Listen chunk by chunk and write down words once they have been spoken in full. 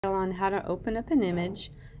On how to open up an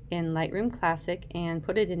image in Lightroom Classic and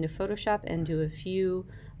put it into Photoshop and do a few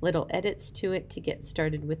little edits to it to get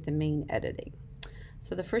started with the main editing.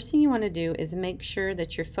 So the first thing you want to do is make sure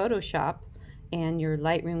that your Photoshop and your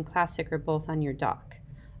Lightroom Classic are both on your dock.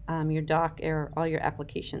 Your dock are all your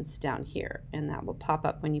applications down here, and that will pop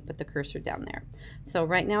up when you put the cursor down there. So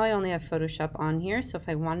right now I only have Photoshop on here, so if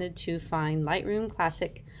I wanted to find Lightroom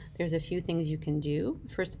Classic, there's a few things you can do.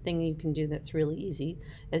 First thing you can do that's really easy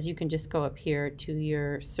is you can just go up here to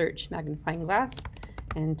your search magnifying glass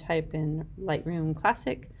and type in Lightroom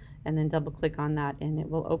Classic, and then double click on that and it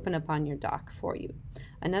will open up on your dock for you.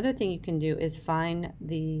 Another thing you can do is find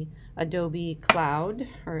the Adobe Cloud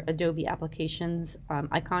or Adobe Applications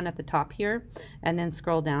icon at the top here, and then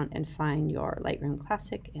scroll down and find your Lightroom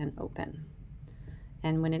Classic and open.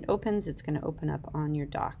 And when it opens, it's going to open up on your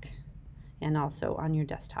dock and also on your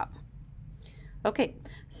desktop. Okay,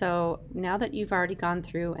 so now that you've already gone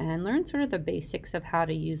through and learned sort of the basics of how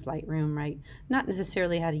to use Lightroom, right? Not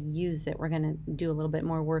necessarily how to use it, we're going to do a little bit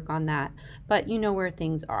more work on that, but you know where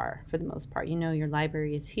things are for the most part. You know your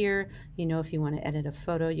library is here. You know if you want to edit a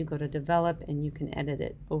photo, you go to develop and you can edit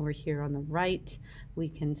it over here on the right. We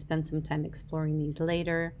can spend some time exploring these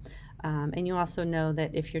later. And you also know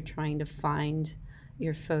that if you're trying to find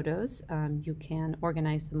your photos, you can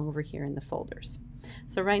organize them over here in the folders.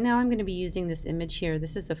 So right now I'm going to be using this image here.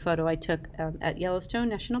 This is a photo I took at Yellowstone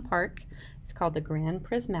National Park. It's called the Grand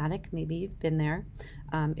Prismatic. Maybe you've been there.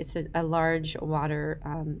 It's a large water,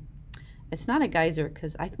 it's not a geyser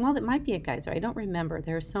because, well, it might be a geyser. I don't remember.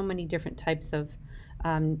 There are so many different types of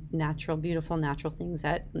beautiful natural things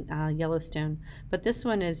at Yellowstone. But this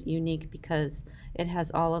one is unique because it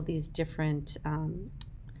has all of these different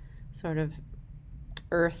sort of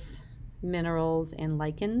earth minerals and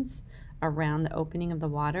lichens around the opening of the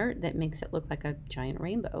water that makes it look like a giant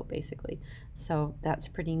rainbow, basically. So that's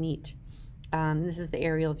pretty neat. This is the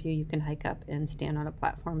aerial view. You can hike up and stand on a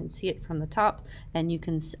platform and see it from the top, and you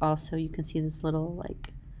can also see this little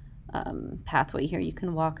like pathway here. You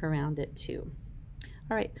can walk around it too.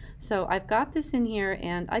 All right, so I've got this in here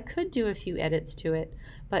and I could do a few edits to it,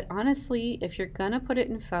 but honestly, if you're gonna put it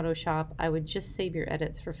in Photoshop, I would just save your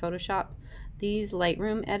edits for Photoshop. These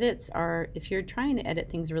Lightroom edits are if you're trying to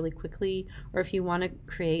edit things really quickly, or if you want to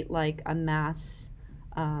create like a mass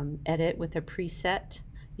edit with a preset,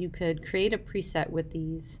 you could create a preset with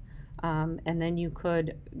these, and then you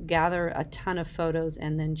could gather a ton of photos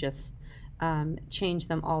and then just change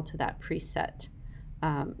them all to that preset.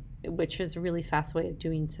 Which is a really fast way of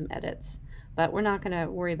doing some edits. But we're not going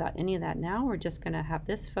to worry about any of that now. We're just going to have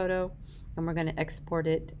this photo and we're going to export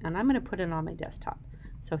it, and I'm going to put it on my desktop.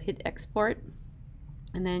 So hit export,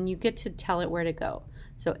 and then you get to tell it where to go.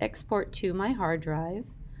 So export to my hard drive,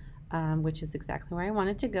 which is exactly where I want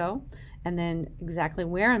it to go, and then exactly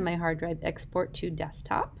where on my hard drive, export to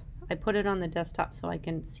desktop. I put it on the desktop so I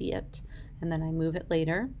can see it, and then I move it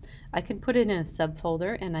later. I could put it in a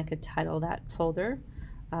subfolder and I could title that folder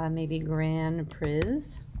maybe Grand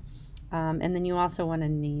Pris, and then you also want to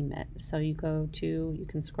name it. So you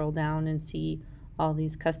can scroll down and see all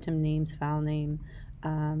these custom names, file name.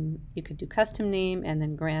 You could do custom name and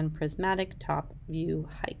then Grand Prismatic top view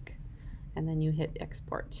hike, and then you hit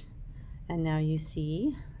export. And now you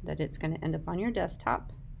see that it's going to end up on your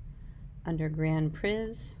desktop under Grand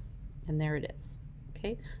Pris, and there it is.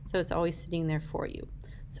 Okay, so it's always sitting there for you.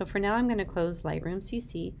 So for now I'm going to close Lightroom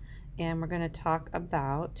CC, and we're going to talk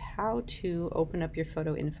about how to open up your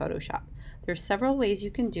photo in Photoshop. There are several ways you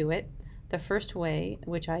can do it. The first way,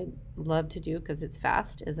 which I love to do because it's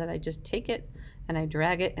fast, is that I just take it and I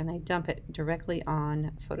drag it and I dump it directly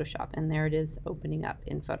on Photoshop, and there it is opening up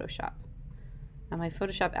in Photoshop. Now my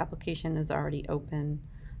Photoshop application is already open,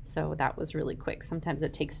 so that was really quick. Sometimes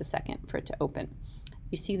it takes a second for it to open.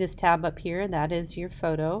 You see this tab up here, that is your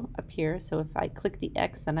photo up here. So if I click the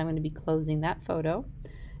X, then I'm going to be closing that photo.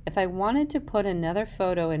 If I wanted to put another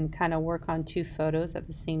photo and kind of work on two photos at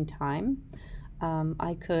the same time,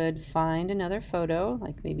 I could find another photo,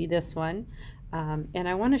 like maybe this one, and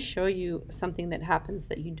I want to show you something that happens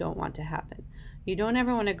that you don't want to happen. You don't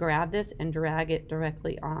ever want to grab this and drag it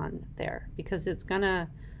directly on there, because it's going to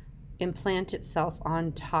implant itself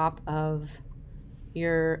on top of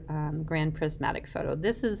your Grand Prismatic photo.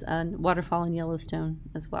 This is a waterfall in Yellowstone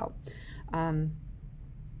as well.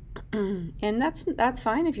 And that's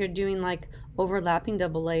fine if you're doing like overlapping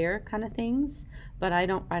double layer kind of things, but I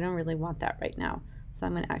don't really want that right now. So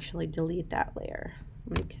I'm going to actually delete that layer.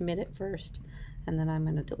 I'm going to commit it first, and then I'm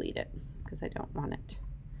going to delete it because I don't want it.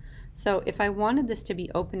 So if I wanted this to be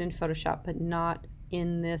open in Photoshop but not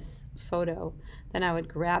in this photo, then I would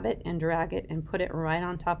grab it and drag it and put it right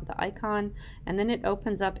on top of the icon, and then it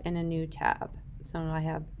opens up in a new tab. So I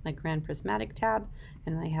have my Grand Prismatic tab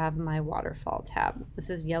and I have my Waterfall tab. This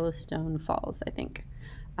is Yellowstone Falls, I think.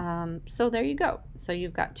 So there you go. So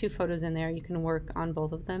you've got 2 photos in there. You can work on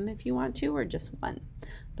both of them if you want to, or just one.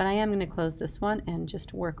 But I am going to close this one and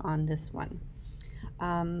just work on this one.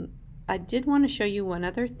 I did want to show you one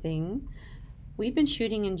other thing. We've been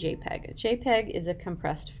shooting in JPEG. JPEG is a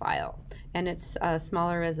compressed file, and it's a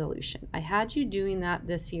smaller resolution. I had you doing that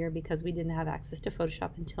this year because we didn't have access to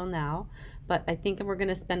Photoshop until now, but I think we're going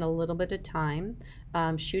to spend a little bit of time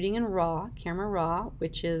shooting in RAW, camera RAW,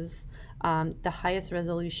 which is the highest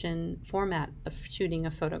resolution format of shooting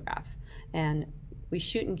a photograph. And we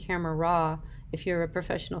shoot in camera RAW if you're a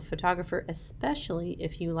professional photographer, especially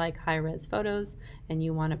if you like high-res photos and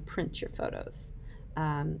you want to print your photos.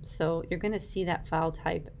 So you're going to see that file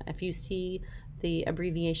type. If you see the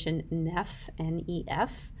abbreviation NEF,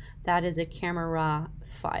 N-E-F, that is a camera raw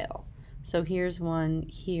file. So here's one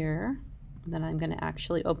here that I'm going to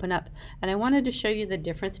actually open up. And I wanted to show you the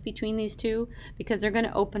difference between these two because they're going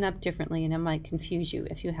to open up differently, and it might confuse you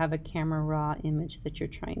if you have a camera raw image that you're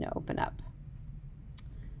trying to open up.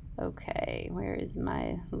 Okay, where is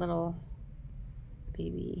my little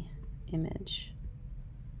baby image?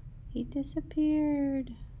 He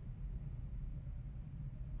disappeared.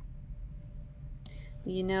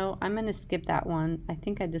 You know, I'm going to skip that one. I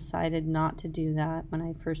think I decided not to do that when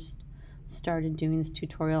I first started doing this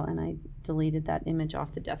tutorial, and I deleted that image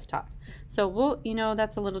off the desktop. So we'll, you know,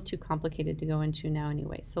 that's a little too complicated to go into now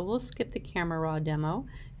anyway. So we'll skip the camera raw demo,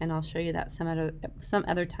 and I'll show you that some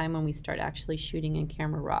other time when we start actually shooting in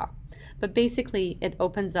camera raw. But basically, it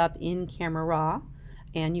opens up in camera raw,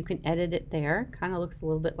 and you can edit it there. Kind of looks a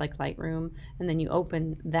little bit like Lightroom, and then you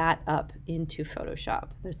open that up into Photoshop.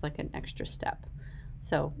 There's like an extra step.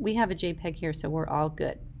 So we have a JPEG here, so we're all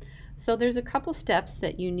good. So there's a couple steps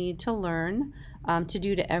that you need to learn to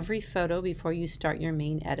do to every photo before you start your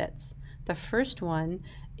main edits. The first one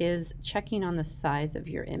is checking on the size of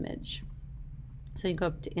your image. So you go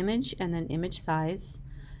up to Image and then Image Size,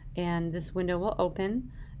 and this window will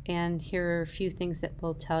open. And here are a few things that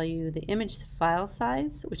will tell you the image file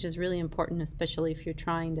size, which is really important, especially if you're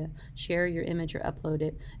trying to share your image or upload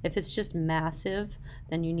it. If it's just massive,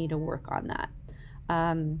 then you need to work on that.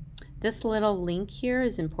 This little link here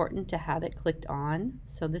is important to have it clicked on.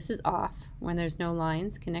 So this is off when there's no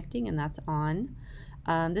lines connecting, and that's on.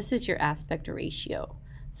 This is your aspect ratio.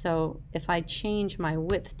 So if I change my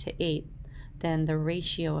width to 8, then the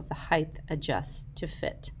ratio of the height adjusts to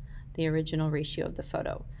fit the original ratio of the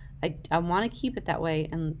photo. I want to keep it that way,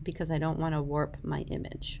 and because I don't want to warp my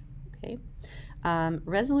image. Okay.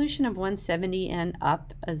 Resolution of 170 and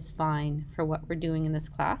up is fine for what we're doing in this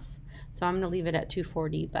class. So I'm going to leave it at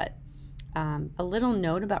 240, but a little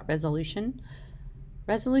note about resolution.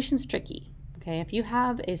 Resolution's tricky. Okay, if you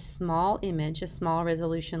have a small image, a small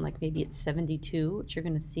resolution, like maybe it's 72, which you're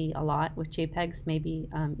going to see a lot with JPEGs, maybe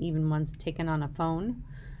even ones taken on a phone.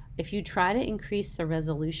 If you try to increase the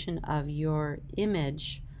resolution of your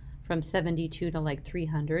image from 72 to like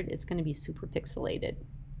 300, it's going to be super pixelated.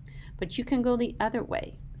 But you can go the other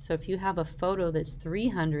way. So if you have a photo that's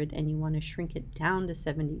 300 and you want to shrink it down to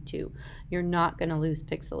 72, you're not going to lose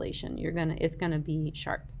pixelation. It's going to be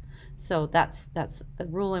sharp. So that's a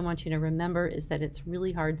rule I want you to remember, is that it's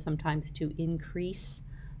really hard sometimes to increase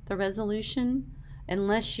the resolution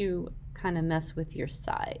unless you kind of mess with your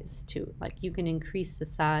size too. Like you can increase the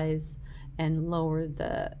size and lower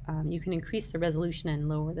the, you can increase the resolution and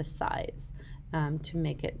lower the size to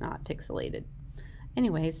make it not pixelated.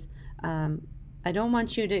 Anyways, I don't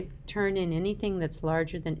want you to turn in anything that's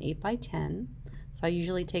larger than 8 by 10. So I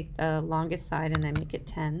usually take the longest side and I make it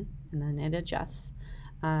 10, and then it adjusts,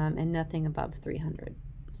 and nothing above 300.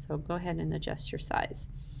 So go ahead and adjust your size.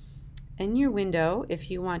 In your window, if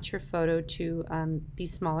you want your photo to be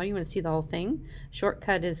smaller, you want to see the whole thing,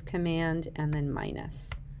 shortcut is Command and then minus.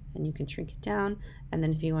 And you can shrink it down, and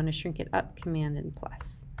then if you want to shrink it up, Command and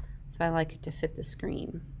plus. So I like it to fit the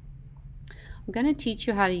screen. I'm going to teach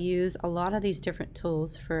you how to use a lot of these different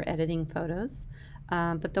tools for editing photos,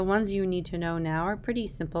 but the ones you need to know now are pretty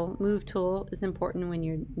simple. Move tool is important when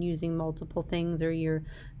you're using multiple things or you're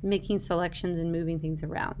making selections and moving things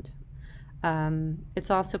around.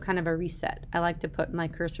 It's also kind of a reset. I like to put my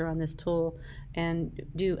cursor on this tool and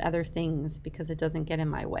do other things because it doesn't get in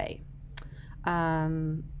my way.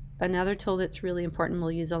 Another tool that's really important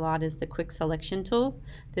we'll use a lot is the quick selection tool.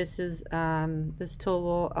 This tool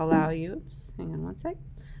will allow you, oops, hang on one sec,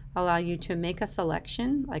 allow you to make a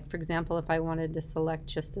selection. Like for example, if I wanted to select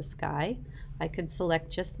just the sky, I could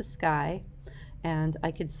select just the sky, and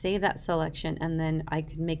I could save that selection, and then I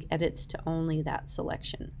could make edits to only that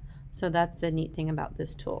selection. So that's the neat thing about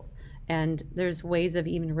this tool. And there's ways of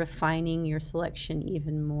even refining your selection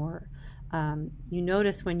even more. You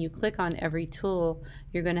notice when you click on every tool,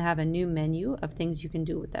 you're going to have a new menu of things you can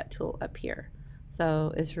do with that tool up here.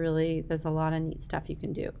 So it's really, there's a lot of neat stuff you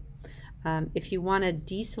can do. If you want to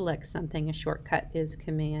deselect something, a shortcut is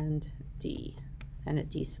Command D, and it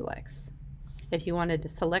deselects. If you wanted to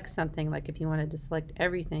select something, like if you wanted to select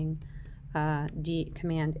everything,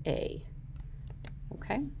 Command A.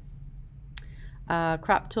 Okay.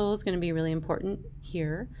 Crop tool is going to be really important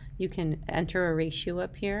here. You can enter a ratio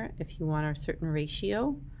up here if you want a certain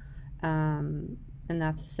ratio, and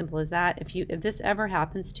that's as simple as that. If this ever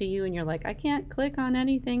happens to you and you're like, I can't click on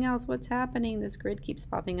anything else, what's happening? This grid keeps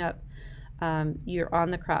popping up. You're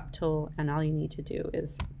on the crop tool, and all you need to do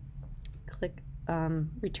is click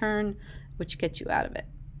return, which gets you out of it.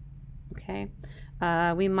 Okay.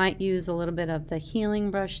 We might use a little bit of the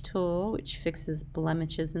healing brush tool, which fixes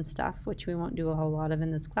blemishes and stuff, which we won't do a whole lot of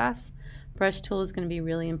in this class. Brush tool is going to be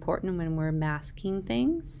really important when we're masking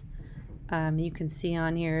things. You can see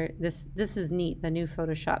on here, this is neat. The new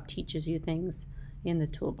Photoshop teaches you things in the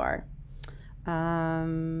toolbar.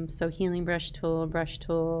 So healing brush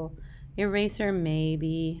tool, eraser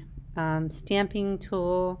maybe, stamping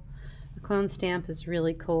tool. A clone stamp is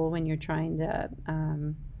really cool when you're trying to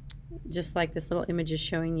just like this little image is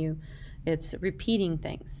showing you, it's repeating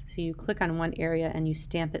things. So you click on one area and you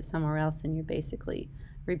stamp it somewhere else, and you're basically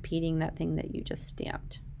repeating that thing that you just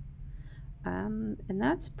stamped. And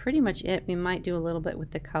that's pretty much it. We might do a little bit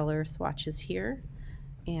with the color swatches here.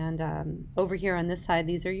 And over here on this side,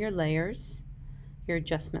 these are your layers, your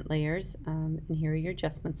adjustment layers. And here are your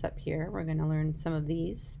adjustments up here. We're going to learn some of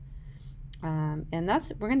these. And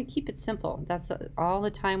we're going to keep it simple. That's all the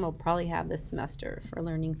time we'll probably have this semester for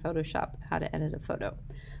learning Photoshop, how to edit a photo.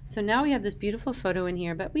 So now we have this beautiful photo in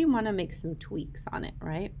here, but we want to make some tweaks on it,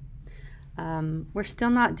 right? We're still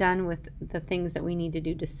not done with the things that we need to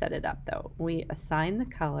do to set it up, though. We assign the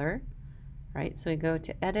color, right? So we go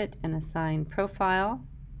to Edit and Assign Profile.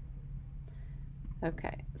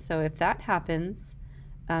 Okay, so if that happens,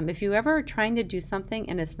 if you ever are trying to do something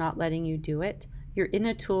and it's not letting you do it, you're in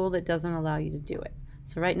a tool that doesn't allow you to do it.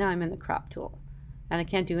 So right now I'm in the crop tool, and I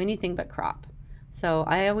can't do anything but crop. So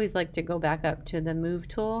I always like to go back up to the move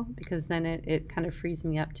tool, because then it kind of frees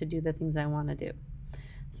me up to do the things I want to do.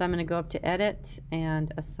 So I'm going to go up to Edit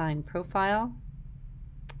and Assign Profile.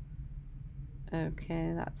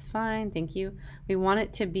 Okay, that's fine, thank you. We want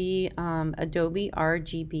it to be Adobe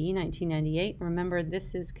RGB 1998. Remember,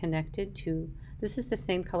 this is connected to, this is the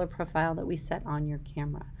same color profile that we set on your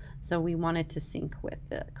camera. So we want it to sync with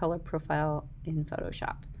the color profile in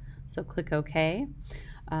Photoshop. So click OK.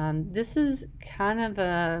 This is kind of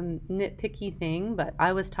a nitpicky thing, but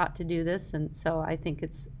I was taught to do this, and so I think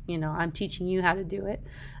it's, I'm teaching you how to do it,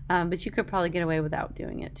 but you could probably get away without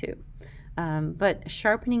doing it too. But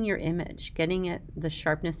sharpening your image, getting it the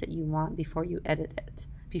sharpness that you want before you edit it.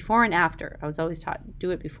 Before and after. I was always taught,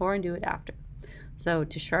 do it before and do it after. So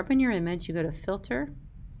to sharpen your image, you go to Filter,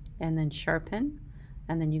 and then Sharpen,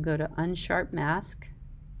 and then you go to Unsharp Mask,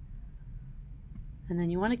 and then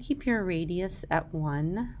you want to keep your radius at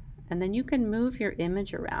 1, and then you can move your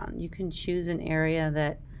image around. You can choose an area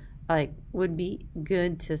that would be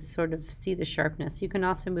good to sort of see the sharpness. You can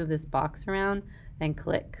also move this box around and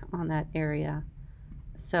click on that area.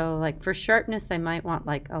 So for sharpness, I might want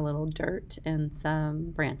a little dirt and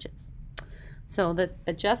some branches. So the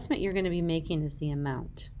adjustment you're going to be making is the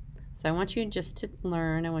amount. So I want you just to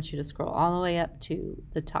learn, I want you to scroll all the way up to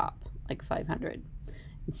the top, 500.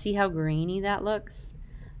 And see how grainy that looks?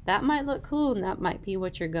 That might look cool, and that might be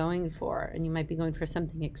what you're going for, and you might be going for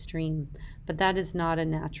something extreme, but that is not a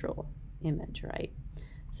natural image, right?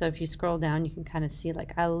 So if you scroll down, you can kind of see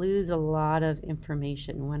I lose a lot of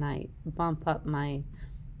information when I bump up my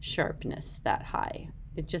sharpness that high.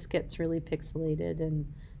 It just gets really pixelated and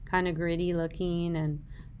kind of gritty looking, and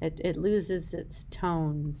it loses its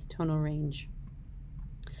tonal range.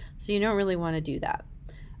 So you don't really want to do that.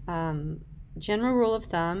 General rule of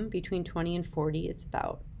thumb, between 20 and 40 is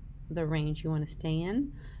about the range you want to stay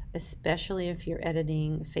in, especially if you're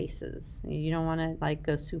editing faces. You don't want to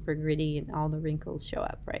go super gritty and all the wrinkles show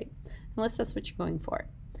up, right? Unless that's what you're going for.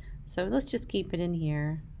 So let's just keep it in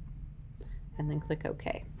here and then click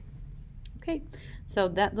OK. Okay, so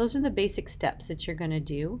those are the basic steps that you're going to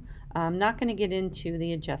do. I'm not going to get into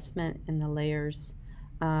the adjustment and the layers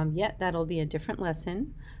yet. That'll be a different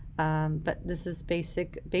lesson. But this is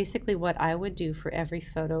basically what I would do for every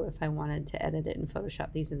photo if I wanted to edit it in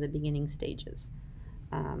Photoshop. These are the beginning stages.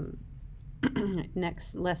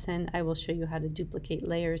 Next lesson, I will show you how to duplicate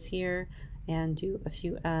layers here and do a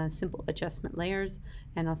few simple adjustment layers,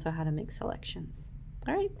 and also how to make selections.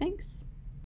 All right, thanks.